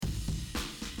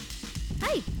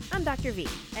Hi, I'm Dr. V.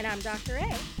 And I'm Dr.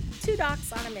 A, two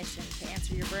docs on a mission to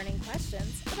answer your burning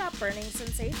questions about burning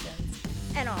sensations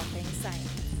and all things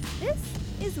science.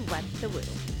 This is What the Woo.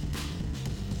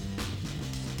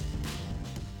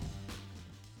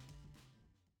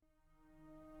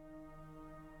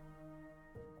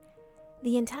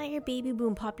 The entire baby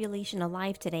boom population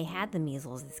alive today had the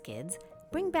measles as kids.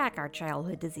 Bring back our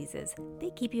childhood diseases. They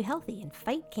keep you healthy and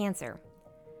fight cancer.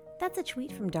 That's a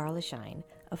tweet from Darla Shine,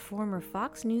 a former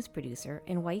Fox News producer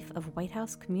and wife of White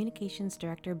House Communications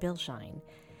Director Bill Shine.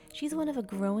 She's one of a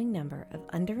growing number of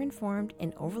underinformed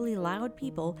and overly loud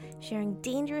people sharing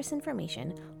dangerous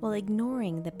information while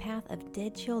ignoring the path of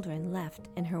dead children left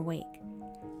in her wake.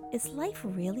 Is life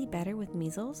really better with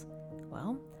measles?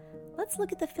 Well, let's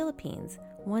look at the Philippines,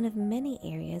 one of many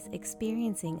areas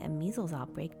experiencing a measles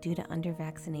outbreak due to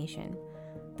under-vaccination.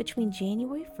 Between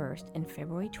January 1st and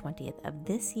February 20th of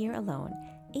this year alone,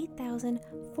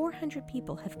 8,400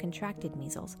 people have contracted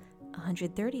measles.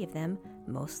 130 of them,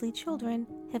 mostly children,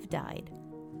 have died.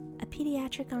 A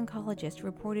pediatric oncologist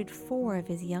reported 4 of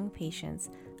his young patients,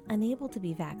 unable to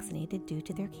be vaccinated due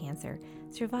to their cancer,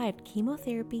 survived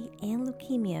chemotherapy and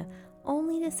leukemia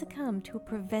only to succumb to a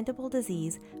preventable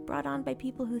disease brought on by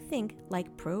people who think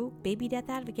like pro-baby death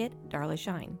advocate Darla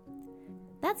Shine.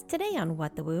 That's today on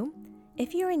What the Woo.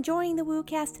 If you're enjoying the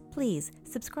WooCast, please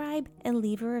subscribe and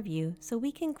leave a review so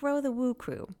we can grow the Woo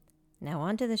crew. Now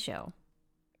on to the show.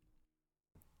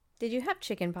 Did you have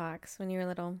chicken pox when you were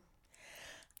little?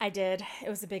 I did. It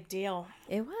was a big deal.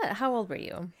 It was. How old were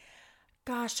you?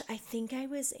 Gosh, I think I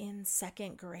was in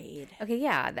 2nd grade. Okay,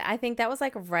 yeah. I think that was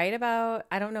like right about,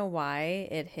 I don't know why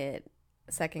it hit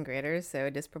 2nd graders so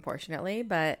disproportionately,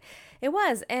 but it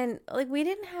was. And like we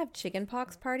didn't have chicken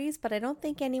pox parties, but I don't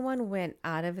think anyone went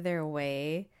out of their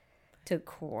way to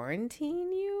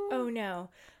quarantine you. Oh, no.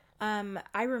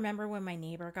 I remember when my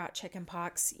neighbor got chicken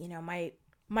pox, you know, my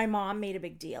mom made a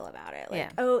big deal about it. Like, Yeah.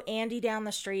 Oh, Andy down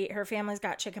the street, her family's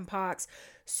got chicken pox,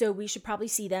 so we should probably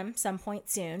see them some point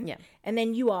soon. Yeah. And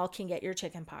then you all can get your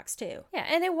chicken pox too. Yeah,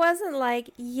 and it wasn't like,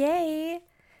 yay,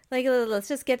 like let's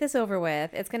just get this over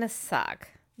with. It's going to suck.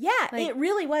 Yeah, Like- it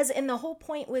really was. And the whole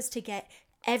point was to get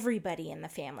everybody in the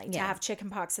family to Yeah. have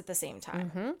chicken pox at the same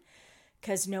time.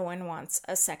 Because no one wants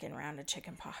a second round of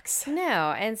chicken pox.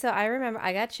 No, and so I remember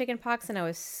I got chicken pox and I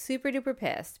was super duper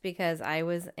pissed because I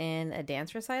was in a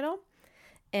dance recital,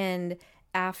 and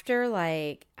after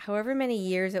like however many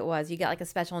years it was, you get like a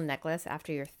special necklace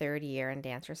after your 3rd year in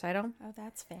dance recital, Oh,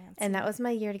 that's fancy. and that was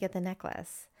my year to get the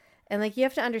necklace. And like you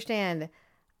have to understand,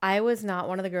 I was not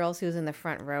one of the girls who was in the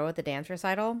front row at the dance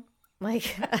recital.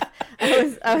 Like I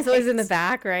was always in the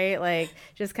back, right? Like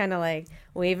just kind of like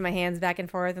waving my hands back and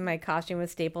forth, and my costume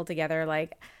was stapled together.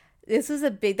 Like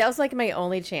that was like my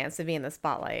only chance to be in the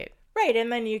spotlight. Right,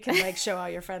 and then you can like show all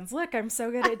your friends, look, I'm so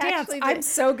good at dance. actually did. I'm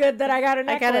so good that I got a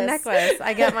necklace. I got a necklace.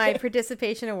 I got my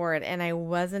participation award, and I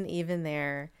wasn't even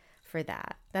there for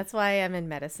that. That's why I'm in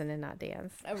medicine and not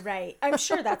dance. Oh, right. I'm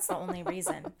sure that's the only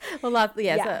reason. Well,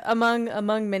 yes, Yeah.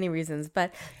 among many reasons,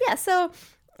 but yeah. So,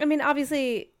 I mean,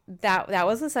 obviously that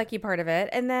was the sucky part of it,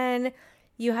 and then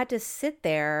you had to sit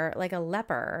there like a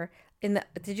leper in the.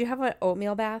 Did you have an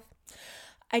oatmeal bath?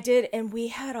 I did, and we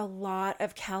had a lot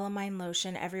of calamine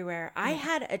lotion everywhere. I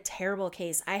had a terrible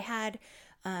case. I had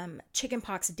chicken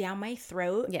pox down my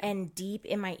throat Yeah. and deep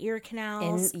in my ear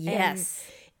canals. And yes.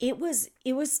 It was,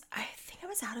 I think I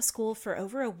was out of school for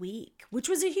over a week, which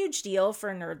was a huge deal for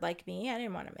a nerd like me. I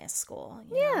didn't want to miss school.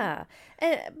 you know?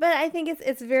 Yeah, but I think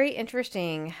it's very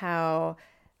interesting how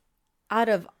out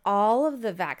of all of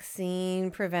the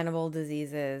vaccine preventable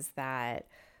diseases that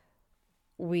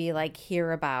we like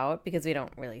hear about because we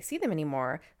don't really see them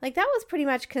anymore, like that was pretty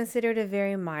much considered a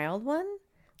very mild one.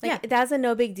 Like Yeah. that's a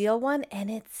no big deal one,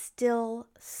 and it still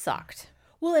sucked.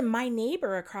 Well, and my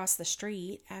neighbor across the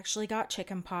street actually got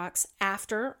chicken pox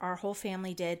after our whole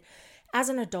family did as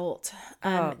an adult.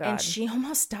 Oh, God. And she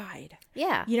almost died.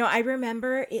 Yeah. You know, I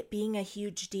remember it being a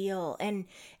huge deal. And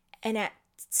at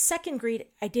 2nd grade,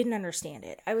 I didn't understand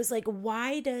it. I was like,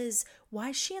 why is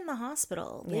she in the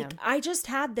hospital? Like, Yeah. I just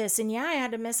had this, and yeah, I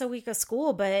had to miss a week of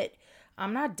school, but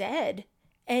I'm not dead.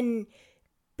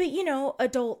 But you know,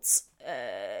 adults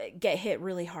get hit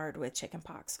really hard with chicken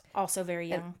pox. Also very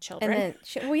young children. And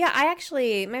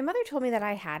then, my mother told me that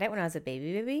I had it when I was a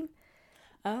baby.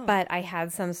 Oh. But I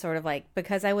had some sort of like,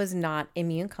 because I was not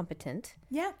immune competent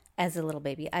Yeah, as a little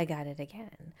baby, I got it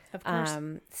again. of course.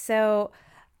 So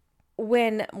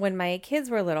when my kids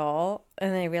were little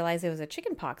and they realized it was a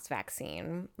chickenpox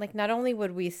vaccine, like not only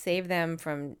would we save them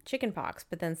from chickenpox,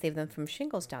 but then save them from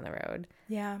shingles down the road.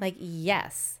 Yeah. Like,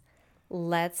 yes,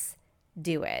 let's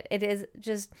do it. It is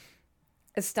just,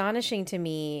 astonishing to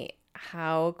me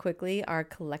how quickly our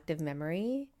collective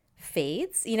memory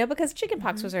fades, because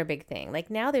chickenpox was our big thing. Like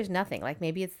now there's nothing. Like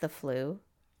maybe it's the flu,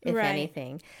 if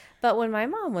anything. But when my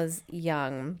mom was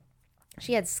young,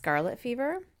 she had scarlet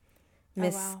fever,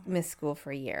 missed school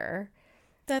for a year.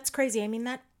 That's crazy. I mean,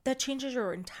 that changes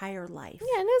your entire life.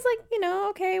 Yeah, and it's like,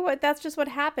 okay, that's just what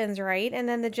happens, right? And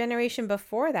then the generation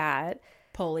before that,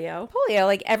 polio,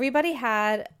 like everybody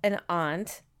had an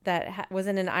aunt that was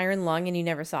in an iron lung and you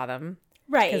never saw them.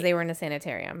 Right. Because they were in a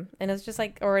sanitarium. And it was just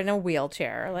like, or in a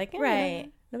wheelchair. Like,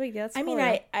 right. No big deal. I mean,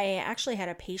 I actually had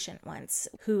a patient once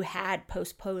who had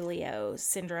post-polio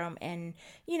syndrome. And,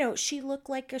 she looked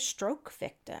like a stroke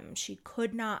victim. She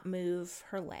could not move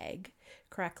her leg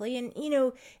correctly. And,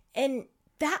 and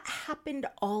that happened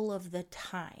all of the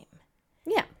time.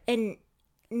 Yeah. And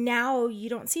now you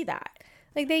don't see that.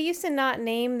 Like they used to not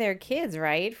name their kids,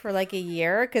 right? For like a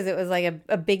year because it was like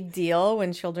a big deal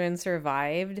when children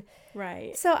survived.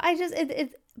 Right. So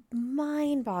it's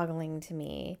mind-boggling to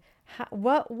me.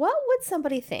 What would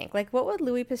somebody think? Like what would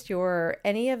Louis Pasteur or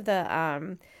any of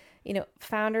the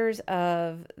founders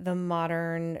of the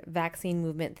modern vaccine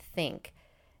movement think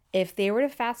if they were to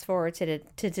fast forward to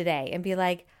today and be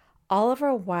like, all of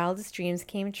our wildest dreams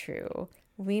came true.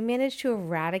 We managed to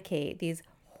eradicate these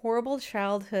horrible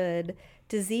childhood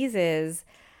diseases.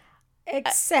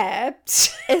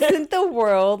 Except isn't the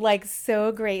world like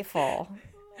so grateful?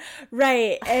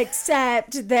 Right.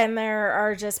 Except then there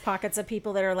are just pockets of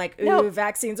people that are like, ooh,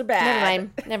 vaccines are bad.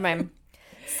 Never mind.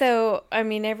 So, I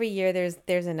mean, every year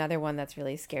there's another one that's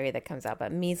really scary that comes out,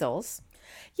 but measles.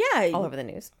 Yeah. All over the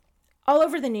news. All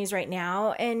over the news right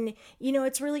now. And,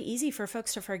 it's really easy for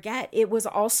folks to forget. It was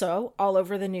also all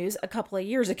over the news a couple of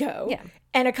years ago. Yeah.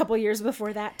 And a couple of years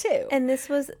before that, too. And this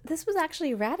was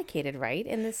actually eradicated, right?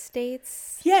 In the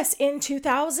States? Yes. In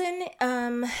 2000,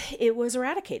 it was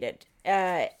eradicated.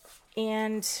 And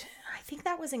I think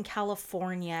that was in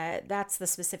California. That's the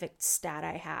specific stat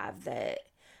I have, that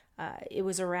it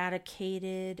was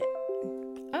eradicated.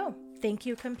 Oh, thank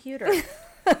you, computer.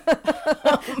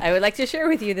 I would like to share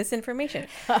with you this information.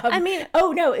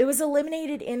 Oh no, it was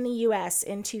eliminated in the U.S.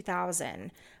 in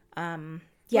 2000. Well,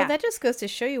 that just goes to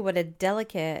show you what a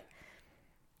delicate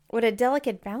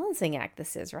balancing act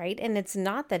this is, right? And it's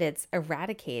not that it's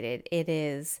eradicated. It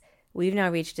is, we've now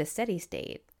reached a steady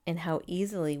state and how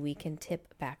easily we can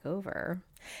tip back over.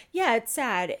 Yeah, it's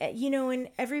sad. And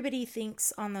everybody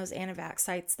thinks on those anti-vax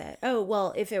sites that, oh,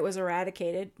 well, if it was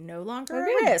eradicated, no longer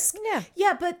a risk. Yeah.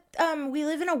 Yeah, but we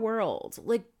live in a world.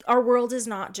 Like, our world is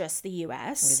not just the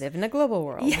U.S. We live in a global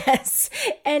world. Yes.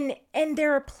 And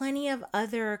there are plenty of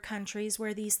other countries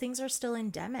where these things are still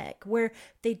endemic, where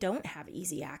they don't have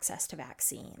easy access to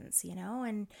vaccines,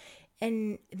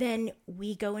 and then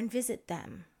we go and visit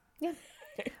them. Yeah.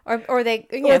 Or they,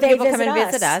 or they people come and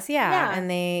visit us. Yeah. And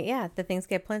the things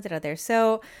get planted out there.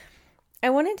 So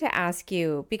I wanted to ask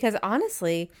you, because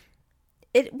honestly,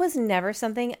 it was never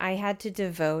something I had to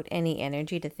devote any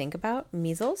energy to think about,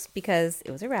 measles, because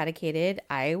it was eradicated.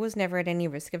 I was never at any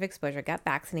risk of exposure, got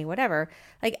vaccinated, whatever.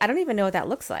 Like, I don't even know what that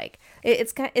looks like.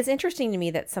 It's interesting to me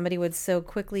that somebody would so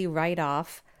quickly write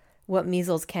off what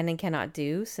measles can and cannot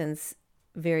do, since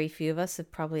very few of us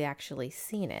have probably actually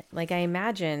seen it. Like, I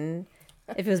imagine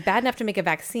if it was bad enough to make a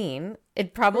vaccine,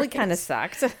 it probably kind of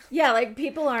sucked. Yeah, like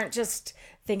people aren't just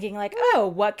thinking like,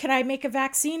 oh, what can I make a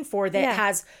vaccine for that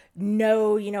has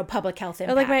no, public health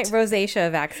impact? Or like my rosacea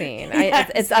vaccine.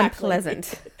 It's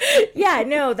unpleasant. Yeah,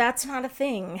 no, that's not a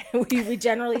thing. We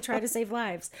generally try to save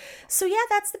lives. So yeah,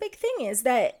 that's the big thing is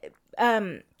that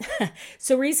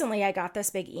so recently I got this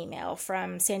big email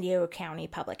from San Diego County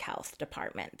Public Health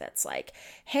Department that's like,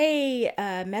 hey,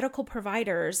 medical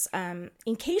providers,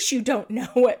 in case you don't know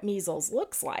what measles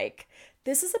looks like,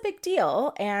 this is a big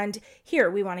deal. And here,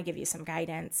 we want to give you some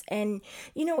guidance. And,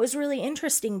 it was really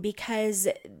interesting because,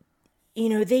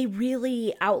 they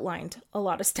really outlined a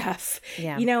lot of stuff.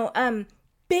 Yeah. The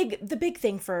big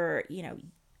thing for,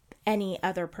 any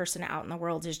other person out in the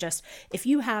world is just if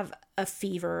you have a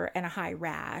fever and a high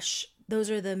rash,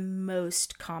 those are the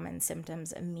most common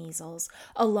symptoms of measles,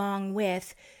 along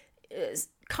with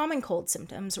common cold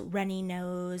symptoms, runny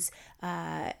nose,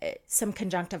 some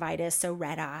conjunctivitis, so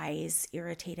red eyes,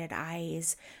 irritated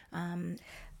eyes.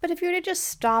 But if you were to just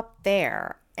stop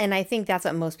there, and I think that's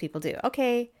what most people do.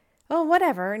 Okay, oh,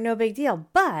 whatever, no big deal.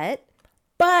 But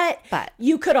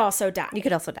you could also die. You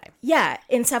could also die. Yeah,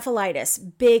 encephalitis,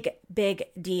 big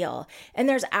deal. And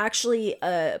there's actually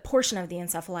a portion of the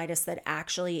encephalitis that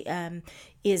actually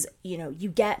is, you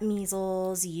get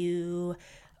measles, you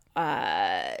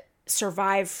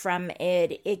survive from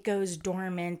it, it goes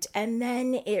dormant, and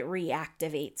then it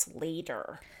reactivates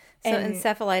later. So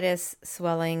encephalitis,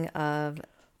 swelling of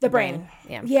the brain.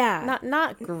 Yeah. Yeah.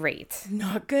 Not great.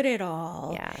 Not good at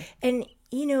all. Yeah. And,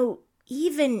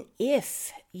 even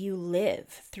if you live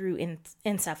through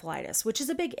encephalitis, which is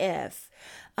a big if,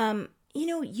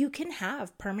 you can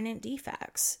have permanent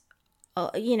defects.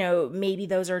 Maybe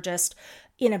those are just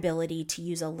inability to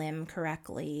use a limb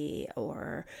correctly,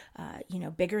 or,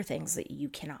 bigger things that you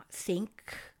cannot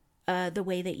think the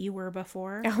way that you were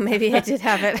before. Oh, maybe I did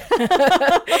have it.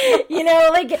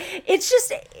 It's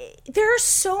just, there are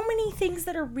so many things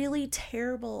that are really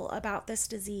terrible about this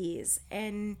disease.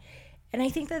 And I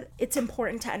think that it's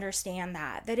important to understand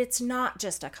that it's not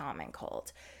just a common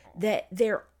cold, that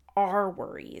there are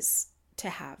worries to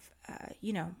have,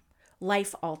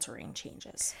 life-altering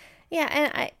changes. Yeah,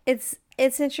 and it's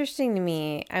interesting to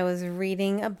me. I was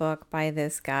reading a book by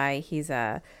this guy. He's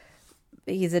a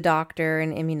doctor,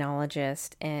 an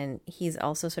immunologist, and he's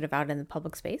also sort of out in the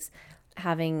public space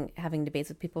having debates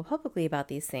with people publicly about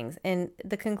these things. And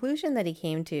the conclusion that he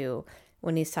came to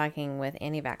when he's talking with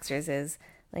anti-vaxxers is,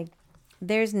 like,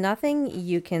 there's nothing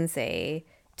you can say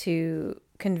to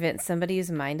convince somebody whose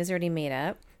mind is already made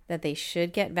up that they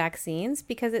should get vaccines,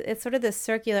 because it's sort of this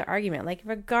circular argument. Like,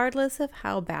 regardless of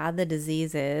how bad the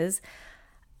disease is,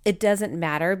 it doesn't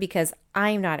matter because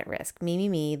I'm not at risk.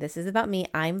 Me. This is about me.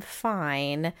 I'm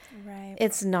fine. Right.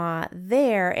 It's not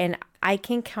there. And I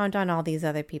can count on all these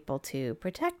other people to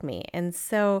protect me. And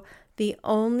so the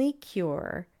only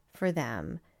cure for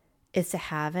them is to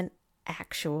have an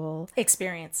actual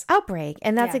experience outbreak.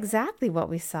 And that's exactly what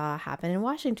we saw happen in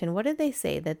Washington. What did they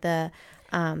say? That the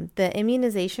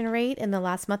immunization rate in the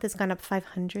last month has gone up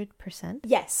 500%?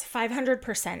 Yes,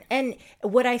 500%. And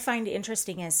what I find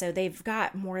interesting is, so they've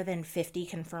got more than 50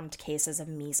 confirmed cases of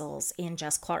measles in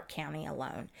just Clark County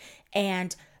alone.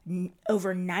 And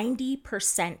over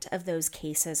 90% of those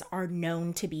cases are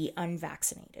known to be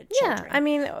unvaccinated children. Yeah, I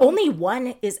mean, only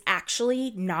one is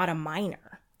actually not a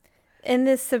minor. And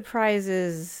this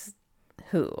surprises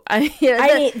who? I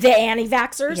mean, the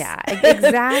anti-vaxxers. Yeah,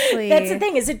 exactly. That's the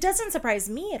thing, is it doesn't surprise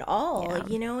me at all,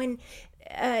 Yeah. And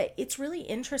it's really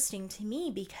interesting to me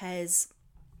because,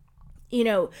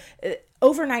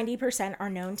 over 90% are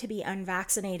known to be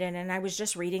unvaccinated. And I was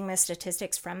just reading the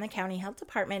statistics from the county health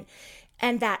department,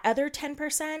 and that other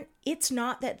 10%, it's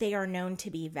not that they are known to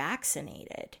be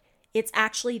vaccinated. It's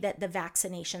actually that the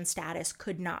vaccination status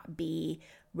could not be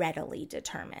readily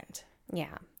determined.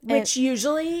 Yeah. Which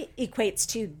usually equates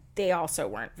to they also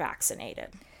weren't vaccinated.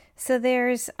 So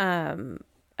there's,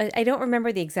 I don't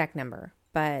remember the exact number,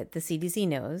 but the CDC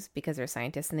knows, because they're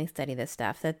scientists and they study this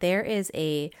stuff, that there is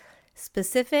a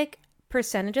specific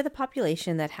percentage of the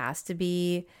population that has to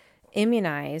be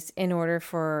immunized in order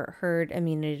for herd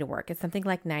immunity to work. It's something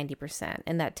like 90%.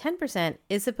 And that 10%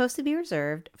 is supposed to be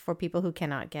reserved for people who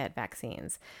cannot get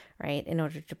vaccines, right, in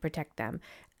order to protect them.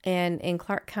 And in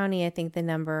Clark County, I think the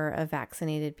number of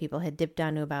vaccinated people had dipped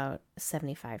down to about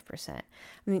 75%. I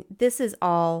mean, this is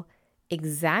all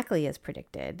exactly as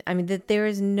predicted. I mean, that there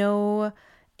is no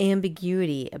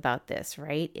ambiguity about this,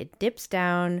 right? It dips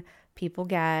down. People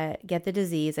get the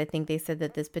disease. I think they said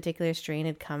that this particular strain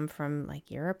had come from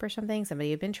like Europe or something. Somebody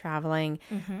had been traveling.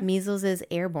 Mm-hmm. Measles is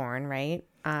airborne, right?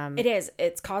 It is.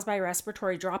 It's caused by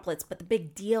respiratory droplets. But the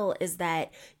big deal is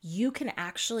that you can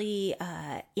actually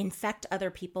infect other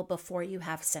people before you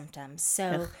have symptoms.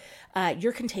 So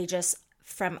you're contagious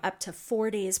from up to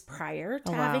 4 days prior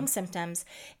to having symptoms,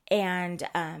 and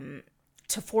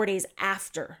to 4 days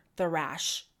after the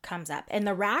rash comes up. And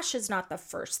the rash is not the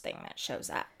first thing that shows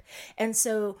up. And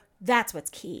so that's what's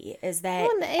key, is that,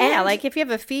 like if you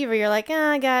have a fever, you're like,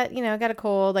 I got a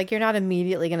cold. Like, you're not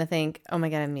immediately going to think, oh my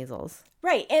God, I have measles.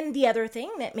 Right. And the other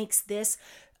thing that makes this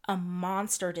a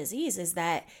monster disease is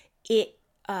that it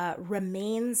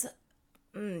remains,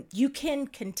 you can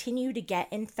continue to get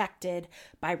infected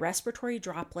by respiratory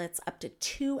droplets up to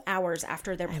 2 hours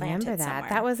after they're planted. I remember that. Somewhere.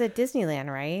 That was at Disneyland,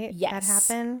 right? Yes. That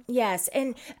happened? Yes.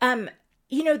 And,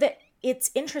 that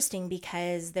it's interesting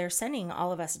because they're sending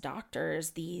all of us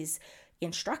doctors these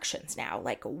instructions now,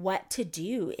 like what to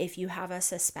do if you have a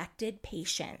suspected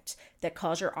patient that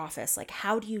calls your office. Like,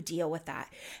 how do you deal with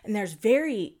that? And there's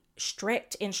very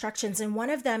strict instructions. And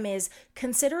one of them is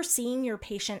consider seeing your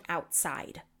patient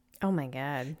outside. Oh my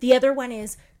God. The other one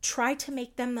is try to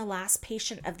make them the last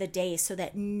patient of the day so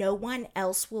that no one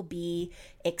else will be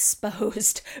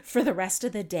exposed for the rest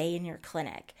of the day in your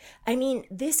clinic. I mean,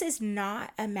 this is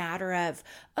not a matter of,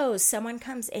 someone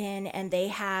comes in and they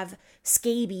have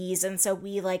scabies and so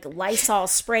we like Lysol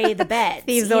spray the beds.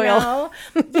 Thieves oil.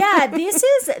 Yeah, this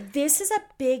is a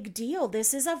big deal.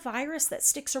 This is a virus that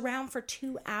sticks around for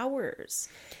 2 hours.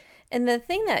 And the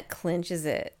thing that clinches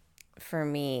it for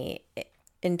me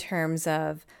in terms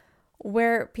of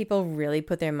where people really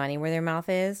put their money where their mouth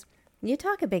is. You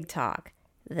talk a big talk.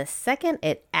 The second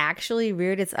it actually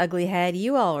reared its ugly head,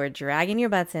 you all were dragging your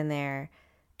butts in there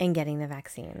and getting the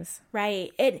vaccines.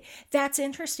 Right. And that's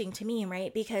interesting to me,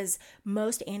 right? Because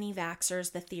most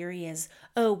anti-vaxxers, the theory is,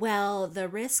 oh, well, the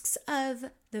risks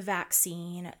of the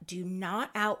vaccine do not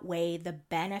outweigh the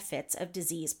benefits of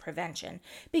disease prevention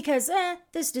because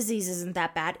this disease isn't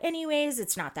that bad anyways.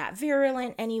 It's not that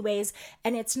virulent anyways.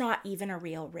 And it's not even a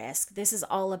real risk. This is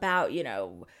all about,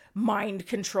 mind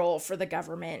control for the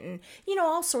government and,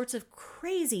 all sorts of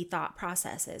crazy thought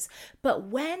processes. But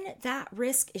when that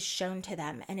risk is shown to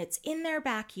them and it's in their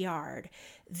backyard,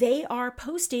 they are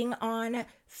posting on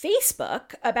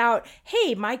Facebook about,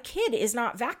 hey, my kid is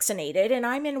not vaccinated and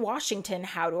I'm in Washington.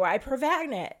 How do I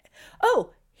prevent it?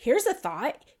 Oh, here's a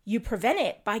thought. You prevent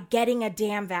it by getting a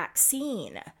damn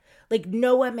vaccine. Like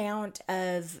no amount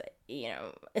of,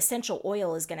 essential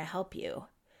oil is going to help you.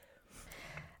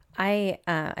 I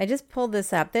just pulled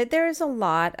this up. There's a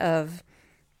lot of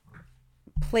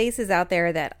places out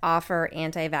there that offer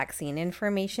anti-vaccine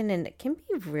information, and it can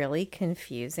be really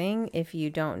confusing if you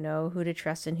don't know who to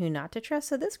trust and who not to trust.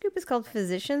 So this group is called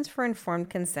Physicians for Informed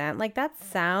Consent. Like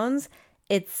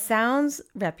it sounds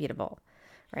reputable,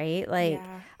 right? Like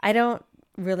yeah. I don't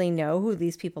really know who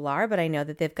these people are, but I know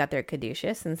that they've got their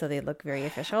caduceus, and so they look very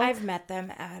official. I've met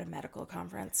them at a medical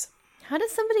conference. How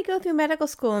does somebody go through medical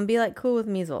school and be like cool with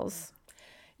measles?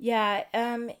 Yeah,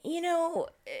 I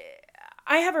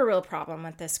have a real problem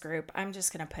with this group. I'm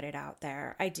just going to put it out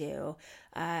there. I do.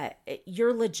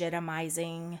 You're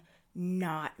legitimizing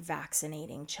not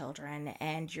vaccinating children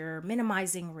and you're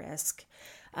minimizing risk.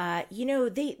 They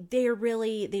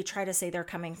try to say they're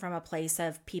coming from a place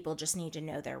of people just need to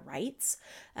know their rights.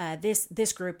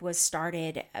 This group was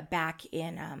started back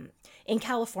in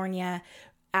California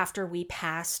after we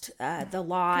passed the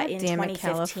law in 2015.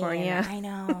 California. I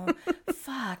know.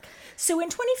 Fuck. So in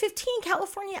 2015,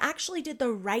 California actually did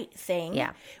the right thing,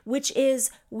 yeah. which is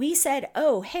we said,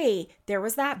 oh, hey, there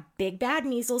was that big bad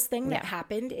measles thing that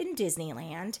happened in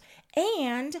Disneyland.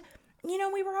 And,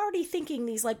 we were already thinking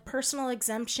these like personal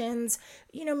exemptions,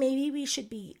 maybe we should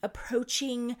be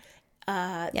approaching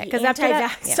the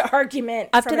anti-vax argument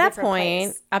up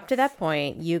to that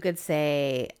point, you could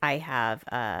say I have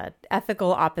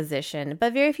ethical opposition,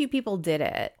 but very few people did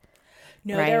it.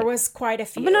 No, right? There was quite a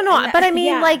few. But but I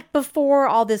mean, like before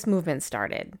all this movement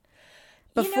started,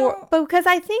 because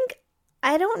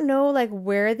I don't know like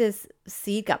where this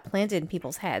seed got planted in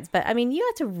people's heads, but I mean, you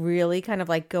have to really kind of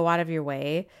like go out of your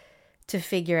way to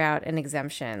figure out an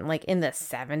exemption, like in the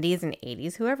 70s and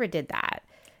 80s, whoever did that.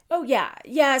 Oh, yeah.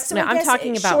 Yeah. So no, I'm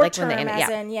talking about like when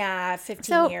the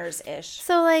 15 years-ish.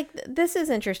 So like this is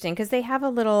interesting because they have a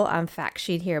little fact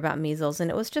sheet here about measles,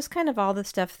 and it was just kind of all the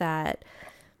stuff that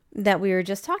we were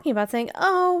just talking about, saying,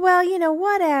 oh, well,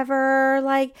 whatever.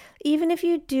 Like even if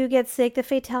you do get sick, the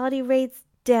fatality rate's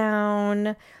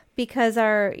down because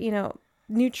our,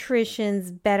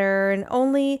 nutrition's better, and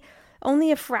only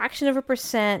a fraction of a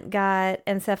 % got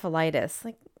encephalitis.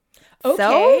 Like, okay,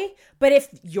 so? But if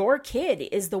your kid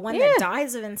is the one that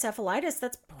dies of encephalitis,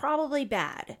 that's probably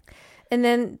bad.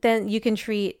 And then you can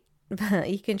treat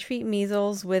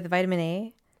measles with vitamin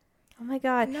A. Oh my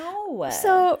God. No.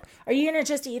 So are you going to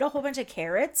just eat a whole bunch of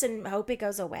carrots and hope it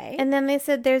goes away? And then they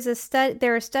said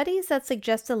there are studies that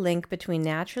suggest a link between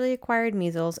naturally acquired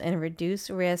measles and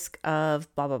reduced risk of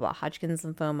blah, blah, blah, Hodgkin's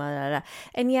lymphoma, blah, blah.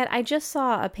 And yet I just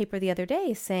saw a paper the other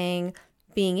day saying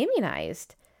being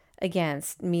immunized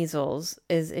against measles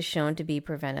is shown to be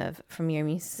preventive from your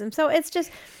immune system. So it's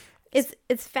just,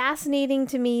 it's fascinating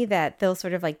to me that they'll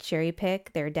sort of like cherry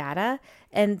pick their data.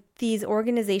 And these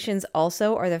organizations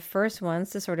also are the first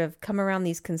ones to sort of come around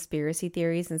these conspiracy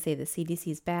theories and say the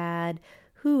CDC is bad,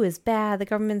 who is bad, the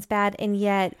government's bad. And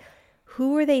yet,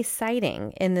 who are they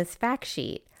citing in this fact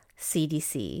sheet?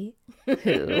 CDC,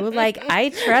 who? Like, I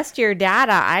trust your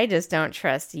data, I just don't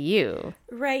trust you.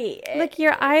 Right. Like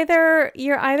you're either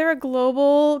a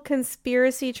global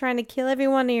conspiracy trying to kill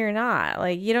everyone or you're not.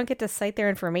 Like you don't get to cite their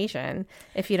information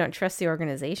if you don't trust the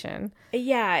organization.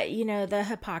 Yeah, the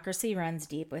hypocrisy runs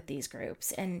deep with these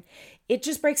groups, and it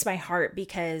just breaks my heart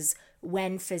because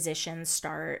when physicians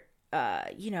start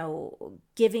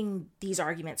giving these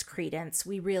arguments credence,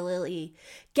 we really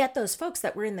get those folks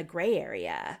that were in the gray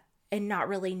area and not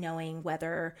really knowing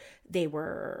whether they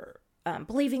were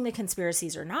believing the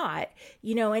conspiracies or not,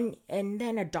 and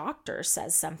then a doctor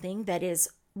says something that is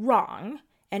wrong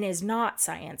and is not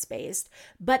science-based,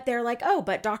 but they're like, oh,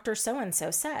 but Dr.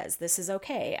 So-and-so says this is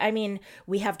okay. I mean,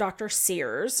 we have Dr.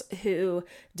 Sears, who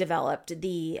developed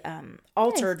the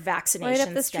altered vaccination right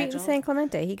up the street schedule. in San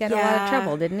Clemente. He got a lot of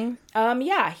trouble, didn't he?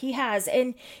 Yeah, he has.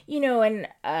 And,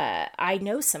 I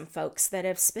know some folks that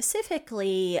have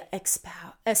specifically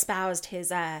espoused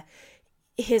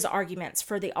his arguments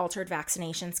for the altered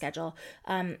vaccination schedule.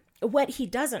 What he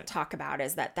doesn't talk about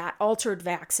is that altered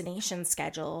vaccination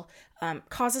schedule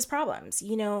causes problems.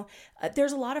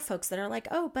 There's a lot of folks that are like,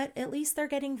 oh, but at least they're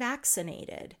getting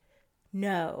vaccinated.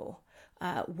 No.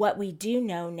 What we do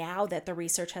know now that the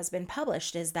research has been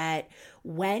published is that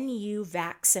when you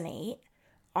vaccinate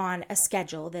on a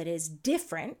schedule that is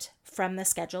different from the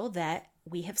schedule that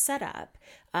we have set up,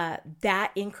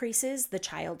 that increases the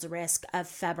child's risk of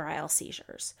febrile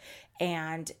seizures.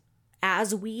 And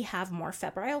as we have more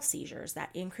febrile seizures,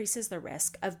 that increases the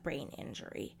risk of brain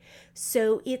injury.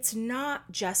 So it's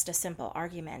not just a simple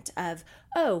argument of,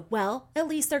 oh, well, at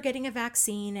least they're getting a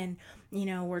vaccine and,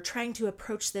 we're trying to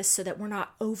approach this so that we're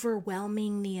not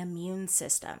overwhelming the immune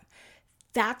system.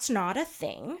 That's not a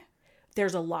thing.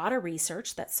 There's a lot of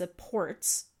research that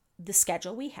supports the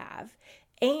schedule we have.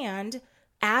 And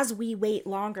as we wait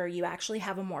longer, you actually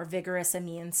have a more vigorous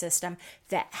immune system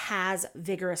that has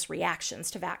vigorous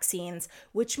reactions to vaccines,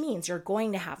 which means you're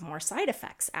going to have more side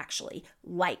effects, actually,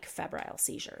 like febrile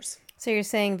seizures. So you're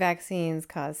saying vaccines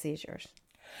cause seizures?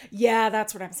 Yeah,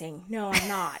 that's what I'm saying. No, I'm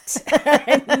not.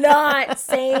 I'm not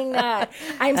saying that.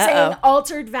 I'm saying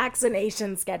altered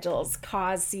vaccination schedules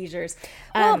cause seizures.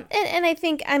 Well, and I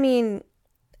think, I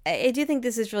do think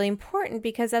this is really important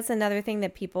because that's another thing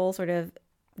that people sort of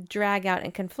drag out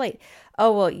and conflate.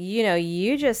 Oh, well,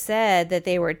 you just said that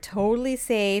they were totally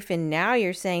safe and now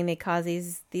you're saying they cause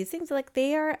these things. Like,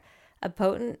 they are a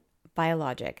potent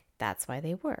biologic. That's why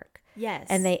they work. Yes.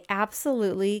 And they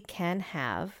absolutely can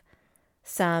have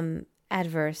some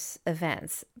adverse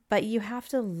events, but you have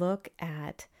to look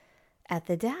at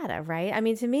the data, right?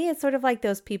 To me, it's sort of like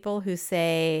those people who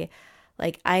say,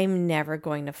 like, I'm never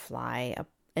going to fly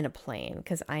in a plane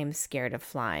because I'm scared of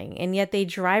flying. And yet they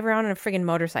drive around on a friggin'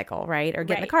 motorcycle, right? Or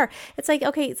get in the car. It's like,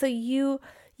 okay, so you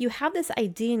have this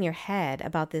idea in your head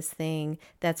about this thing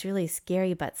that's really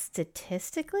scary, but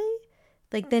statistically,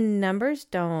 like, the numbers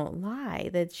don't lie.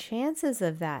 The chances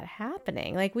of that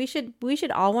happening, like, we should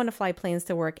all want to fly planes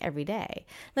to work every day.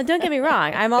 Now, don't get me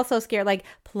wrong. I'm also scared, like,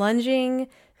 plunging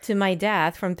to my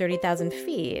death from 30,000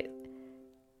 feet.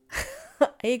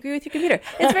 I agree with your computer.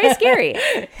 It's very scary.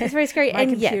 It's very scary. My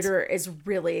computer is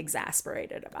really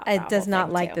exasperated about that. It does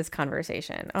not like this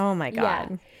conversation. Oh my God.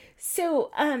 Yeah.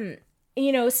 So,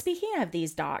 speaking of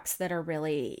these docs that are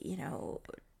really,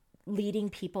 leading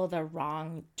people the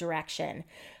wrong direction,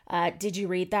 did you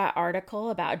read that article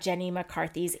about Jenny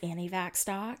McCarthy's anti-vax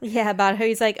doc? Yeah, about how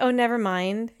he's like, oh, never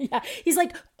mind. Yeah, he's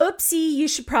like, oopsie, you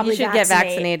should probably get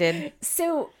vaccinated.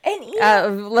 So,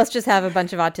 and let's just have a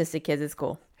bunch of autistic kids. It's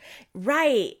cool.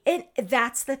 Right. And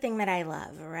that's the thing that I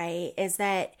love, right? Is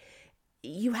that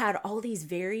you had all these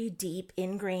very deep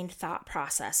ingrained thought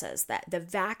processes that the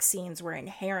vaccines were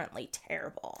inherently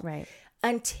terrible. Right.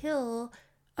 Until,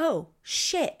 oh,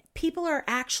 shit, people are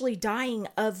actually dying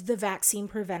of the vaccine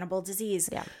preventable disease.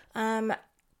 Yeah.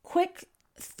 Quick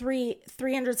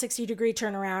 360 degree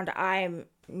turnaround. I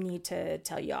need to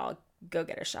tell y'all, go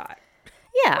get a shot.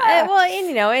 Yeah.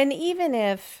 Well, and even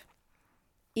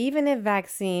if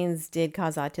vaccines did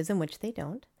cause autism, which they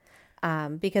don't,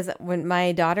 because when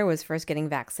my daughter was first getting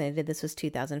vaccinated, this was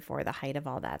 2004, the height of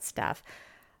all that stuff.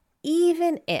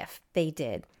 Even if they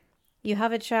did, you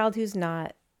have a child who's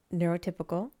not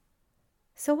neurotypical.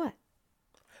 So what?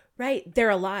 Right. They're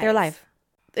alive. They're alive.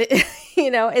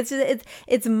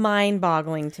 It's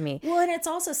mind-boggling to me. Well, and it's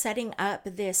also setting up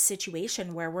this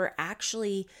situation where we're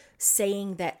actually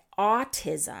saying that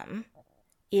autism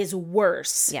is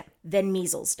worse than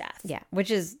measles death. Yeah,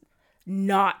 which is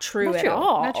not true at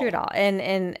all. Not true at all.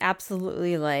 And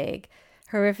absolutely, like,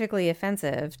 horrifically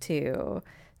offensive to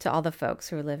all the folks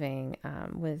who are living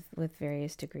with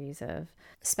various degrees of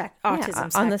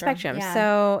autism on the spectrum. Yeah.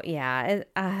 So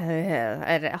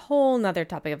a whole nother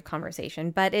topic of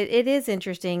conversation. But it is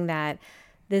interesting that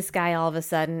this guy all of a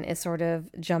sudden is sort of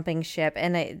jumping ship.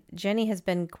 And Jenny has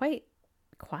been quite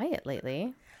quiet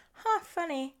lately.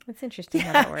 Funny. It's interesting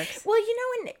how that works. Well,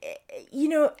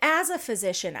 as a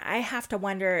physician, I have to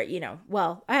wonder,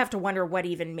 I have to wonder what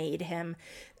even made him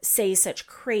say such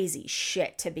crazy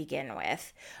shit to begin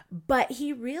with. But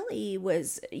he really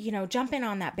was, jumping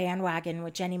on that bandwagon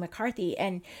with Jenny McCarthy.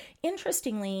 And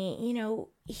interestingly,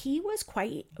 he was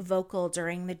quite vocal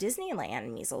during the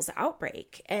Disneyland measles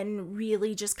outbreak and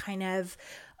really just kind of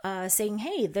saying,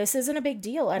 hey, this isn't a big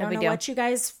deal. I don't know deal. what you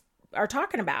guys are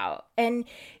talking about. And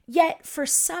yet, for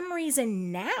some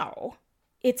reason now,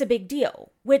 it's a big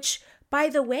deal. Which, by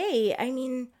the way, I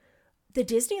mean, the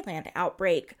Disneyland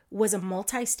outbreak was a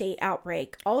multi-state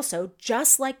outbreak also,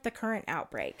 just like the current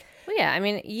outbreak. Well, yeah, I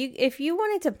mean, if you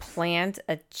wanted to plant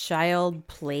a child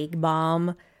plague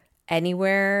bomb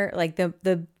anywhere, like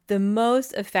the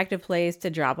most effective place to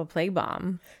drop a plague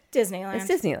bomb, Disneyland. It's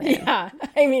Disneyland. Yeah.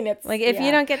 I mean, it's like if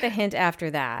you don't get the hint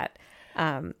after that,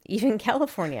 even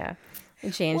California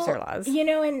changed their laws. You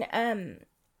know, and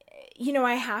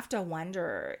I have to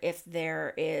wonder if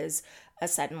there is a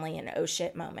suddenly an oh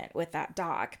shit moment with that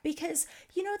doc, because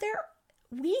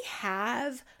we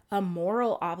have a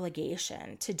moral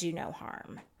obligation to do no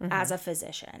harm as a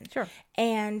physician. Sure.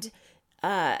 And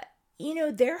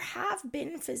there have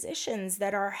been physicians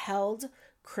that are held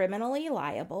criminally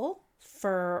liable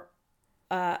for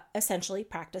essentially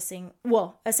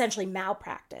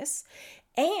malpractice,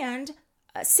 and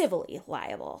civilly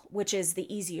liable, which is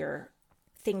the easier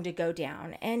thing to go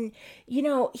down. And,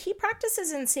 he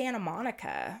practices in Santa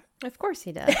Monica. Of course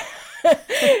he does.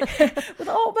 With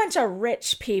a whole bunch of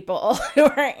rich people who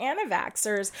are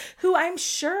anti-vaxxers who I'm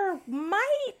sure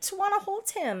might want to hold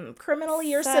him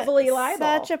criminally or civilly liable.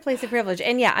 Such a place of privilege.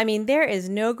 And yeah, I mean, there is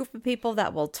no group of people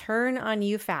that will turn on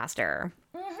you faster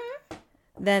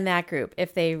than that group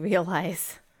if they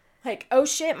realize... Like, oh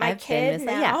shit, my kid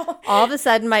now. Yeah. All of a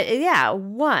sudden,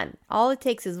 all it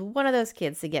takes is one of those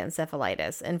kids to get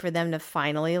encephalitis, and for them to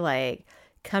finally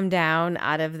come down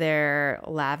out of their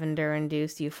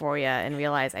lavender-induced euphoria and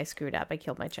realize, I screwed up, I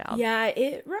killed my child. Yeah,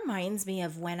 it reminds me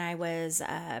of when I was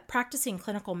practicing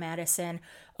clinical medicine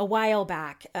a while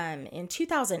back. In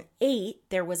 2008,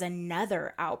 there was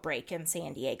another outbreak in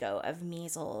San Diego of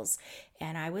measles,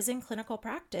 and I was in clinical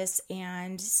practice,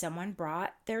 and someone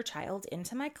brought their child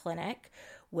into my clinic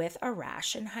with a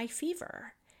rash and high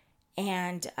fever.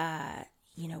 And,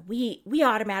 we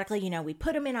automatically, we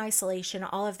put them in isolation,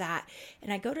 all of that.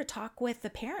 And I go to talk with the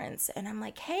parents, and I'm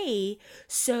like, hey,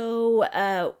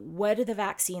 so what do the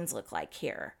vaccines look like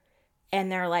here?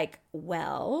 And they're like,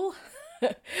 well,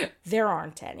 there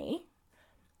aren't any.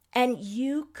 And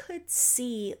you could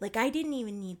see, I didn't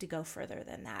even need to go further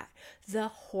than that. The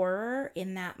horror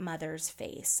in that mother's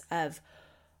face of,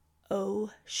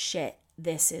 oh shit,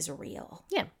 this is real.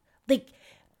 Yeah.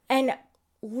 And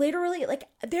literally,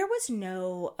 there was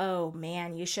no, oh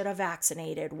man, you should have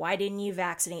vaccinated. Why didn't you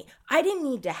vaccinate? I didn't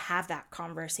need to have that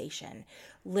conversation.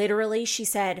 Literally, she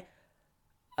said,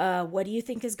 what do you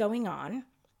think is going on?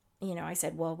 I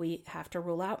said, well, we have to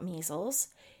rule out measles.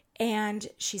 And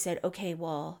she said, okay,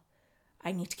 well,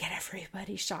 I need to get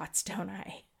everybody shots, don't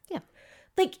I? Yeah.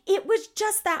 It was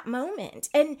just that moment.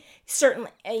 And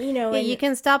certainly, you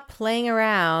can stop playing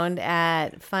around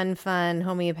at fun,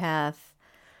 homeopath,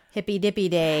 hippy dippy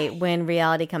day when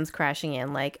reality comes crashing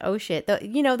in. Oh shit,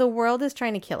 the world is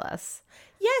trying to kill us.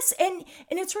 Yes, and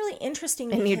it's really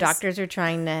interesting. And your doctors are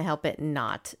trying to help it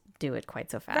not do it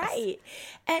quite so fast. Right.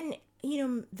 And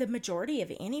the majority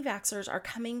of anti-vaxxers are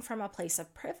coming from a place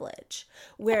of privilege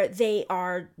where they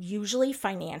are usually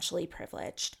financially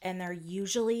privileged, and they're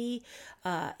usually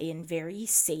in very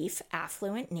safe,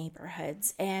 affluent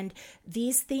neighborhoods. And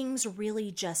these things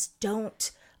really just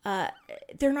don't,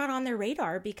 they're not on their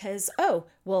radar because, oh,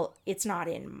 well, it's not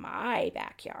in my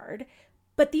backyard.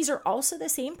 But these are also the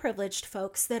same privileged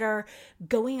folks that are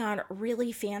going on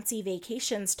really fancy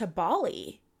vacations to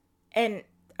Bali. And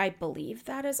I believe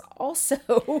that is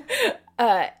also,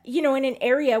 in an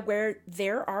area where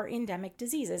there are endemic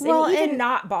diseases. Well, and even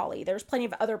not Bali. There's plenty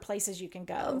of other places you can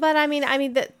go. But I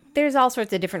mean, there's all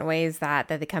sorts of different ways that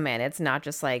they come in. It's not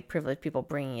just privileged people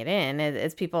bringing it in.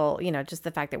 It's people, just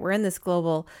the fact that we're in this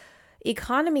global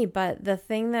economy. But the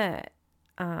thing that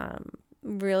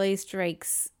really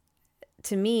strikes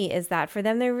to me is that for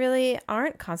them, there really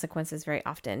aren't consequences very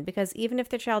often, because even if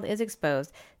their child is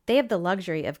exposed, they have the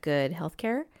luxury of good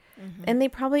healthcare, and they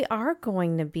probably are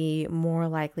going to be more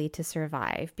likely to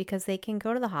survive because they can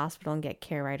go to the hospital and get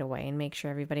care right away and make sure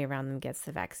everybody around them gets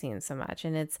the vaccine so much.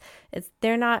 And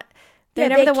they're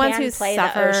never the ones who play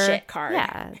suffer the oh shit card.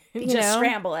 Yeah, just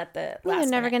scramble at the last They're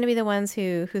never minute. going to be the ones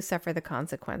who suffer the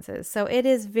consequences. So it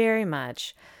is very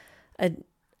much it's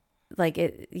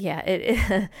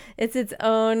its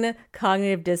own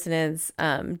cognitive dissonance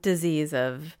disease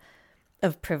of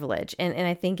privilege, and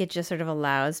I think it just sort of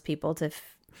allows people to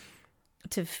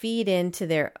feed into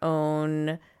their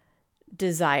own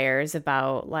desires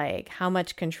about like how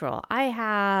much control I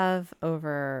have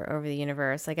over the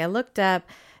universe. Like I looked up,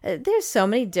 there's so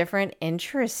many different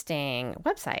interesting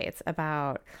websites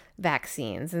about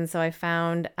vaccines, and so I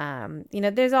found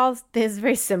there's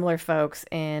very similar folks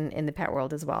in the pet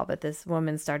world as well. But this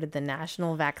woman started the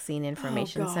National Vaccine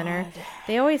Information Center.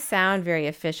 They always sound very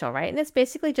official, right? And it's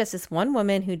basically just this one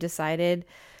woman who decided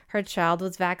her child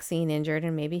was vaccine injured,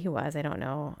 and maybe he was, I don't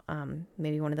know,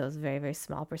 maybe one of those very, very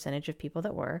small percentage of people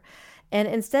that were. And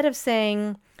instead of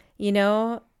saying,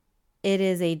 it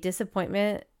is a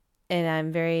disappointment and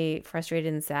I'm very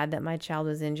frustrated and sad that my child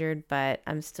was injured, but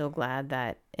I'm still glad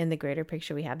that in the greater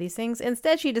picture we have these things.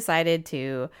 Instead, she decided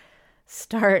to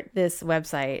start this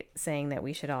website saying that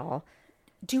we should all...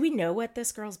 Do we know what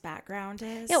this girl's background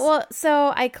is? Yeah, well,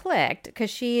 so I clicked because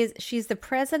she's the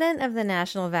president of the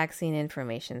National Vaccine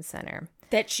Information Center.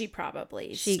 That she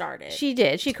probably started. She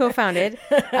did. She co-founded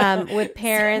with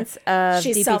parents of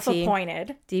she's DBT,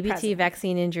 self-appointed DBT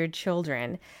vaccine injured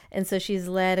children. And so she's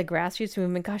led a grassroots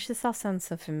movement. Gosh, this all sounds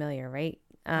so familiar, right?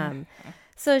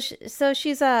 So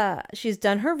she's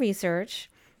done her research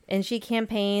and she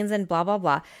campaigns and blah, blah,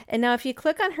 blah. And now if you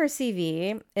click on her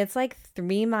CV, it's like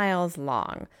 3 miles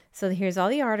long. So here's all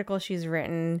the articles she's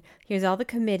written. Here's all the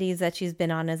committees that she's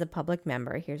been on as a public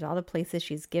member. Here's all the places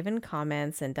she's given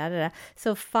comments and da-da-da.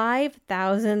 So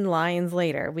 5,000 lines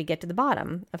later, we get to the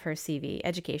bottom of her CV,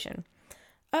 education.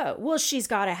 Oh, well, she's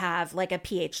got to have like a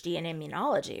PhD in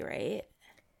immunology, right?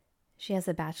 She has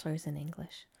a bachelor's in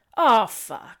English. Oh,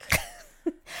 fuck.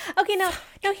 Okay, now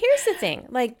here's the thing.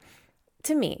 Like,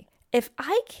 to me, if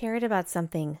I cared about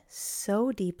something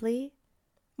so deeply...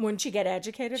 Wouldn't you get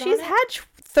educated on it? She's had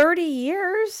 30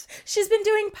 years. She's been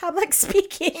doing public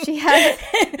speaking. She has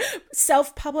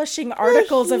self-publishing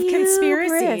articles of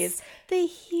conspiracies. The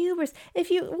hubris. Why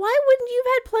wouldn't you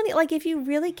have had plenty? Like, if you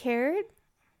really cared,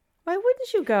 why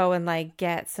wouldn't you go and like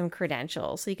get some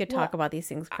credentials so you could talk about these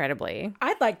things credibly?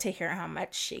 I'd like to hear how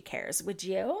much she cares. Would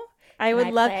you? I would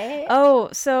love. Oh,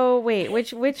 so wait,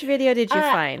 which video did you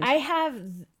find? I have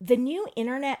the new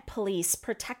internet police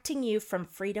protecting you from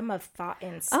freedom of thought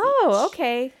and speech. Oh,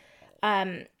 okay.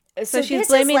 So she's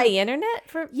blaming the internet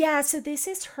for. Yeah. So this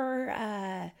is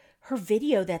her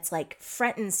video that's like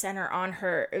front and center on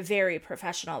her very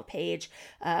professional page,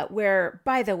 where,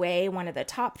 by the way, one of the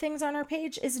top things on her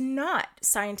page is not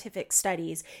scientific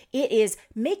studies. It is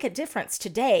make a difference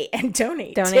today and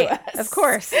donate to us. Of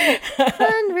course.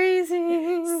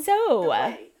 Fundraising.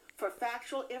 So, for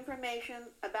factual information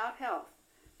about health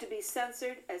to be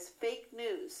censored as fake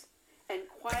news and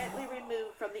quietly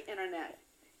removed from the internet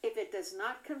if it does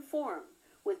not conform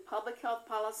with public health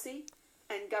policy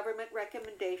and government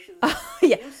recommendations for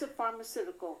use of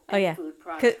pharmaceutical and food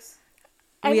products.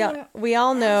 We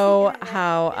all know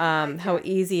how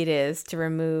easy it is to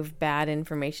remove bad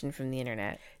information from the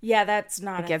internet. Yeah, that's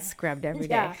not. It gets scrubbed every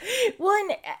day. Well,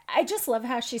 and I just love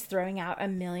how she's throwing out a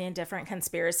million different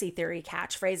conspiracy theory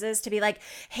catchphrases to be like,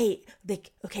 hey,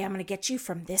 okay, I'm going to get you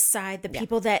from this side, the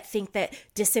people that think that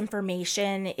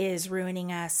disinformation is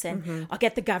ruining us, and I'll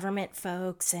get the government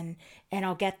folks, and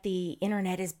I'll get the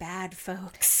internet is bad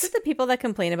folks. So the people that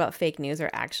complain about fake news are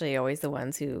actually always the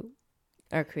ones who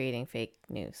are creating fake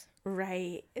news.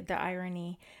 Right. The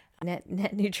irony.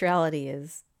 Net neutrality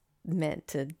is meant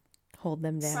to hold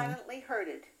them down. Silently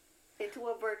herded into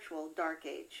a virtual dark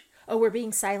age. Oh, we're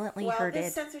being silently herded.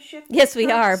 This censorship yes, we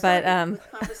are, but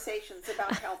with conversations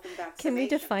about health and vaccination. Can we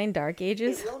define dark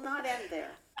ages? It will not end there.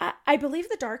 I believe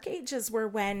the dark ages were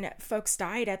when folks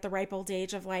died at the ripe old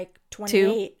age of like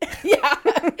 28. Yeah.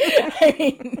 I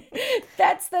mean,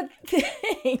 that's the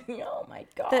thing. Oh my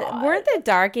God. Weren't the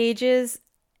dark ages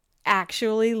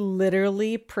actually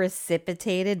literally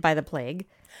precipitated by the plague?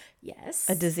 Yes.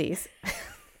 A disease.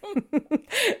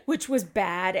 Which was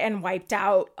bad and wiped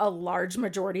out a large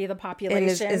majority of the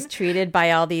population. And is treated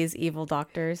by all these evil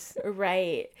doctors.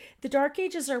 Right. The dark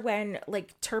ages are when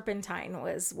like turpentine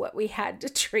was what we had to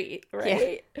treat,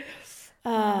 right? Yeah.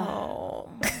 Oh.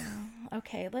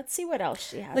 Okay, let's see what else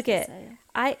she has to say.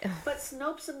 But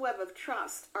Snopes and Web of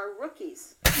Trust are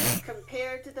rookies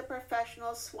compared to the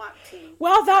professional SWAT team.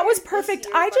 Well, that was perfect.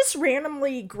 I just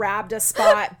randomly grabbed a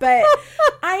spot, but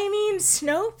I mean,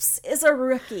 Snopes is a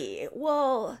rookie.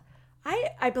 Well,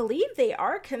 I believe they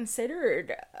are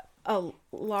considered a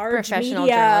large professional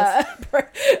media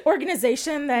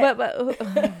organization that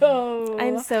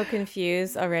I'm so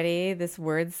confused already, this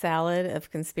word salad of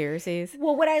conspiracies.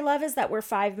 Well, what I love is that we're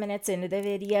 5 minutes into the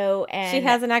video and she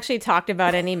hasn't actually talked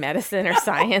about any medicine or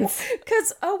science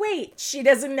because she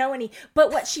doesn't know any,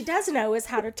 but what she does know is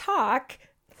how to talk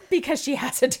because she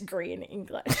has a degree in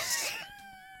English.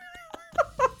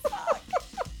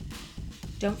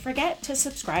 Don't forget to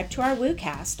subscribe to our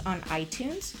WooCast on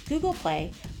iTunes, Google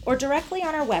Play, or directly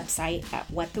on our website at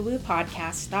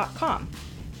whatthewoopodcast.com.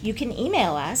 You can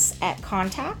email us at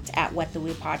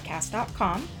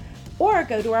contact@whatthewoopodcast.com or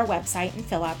go to our website and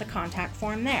fill out the contact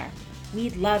form there.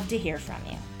 We'd love to hear from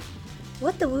you.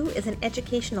 What the Woo is an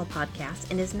educational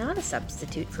podcast and is not a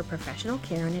substitute for professional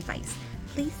care and advice.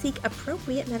 Please seek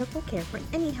appropriate medical care for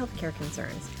any healthcare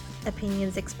concerns.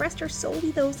 Opinions expressed are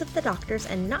solely those of the doctors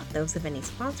and not those of any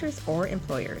sponsors or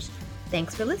employers.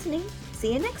 Thanks for listening.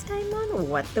 See you next time on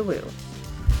What the Woo.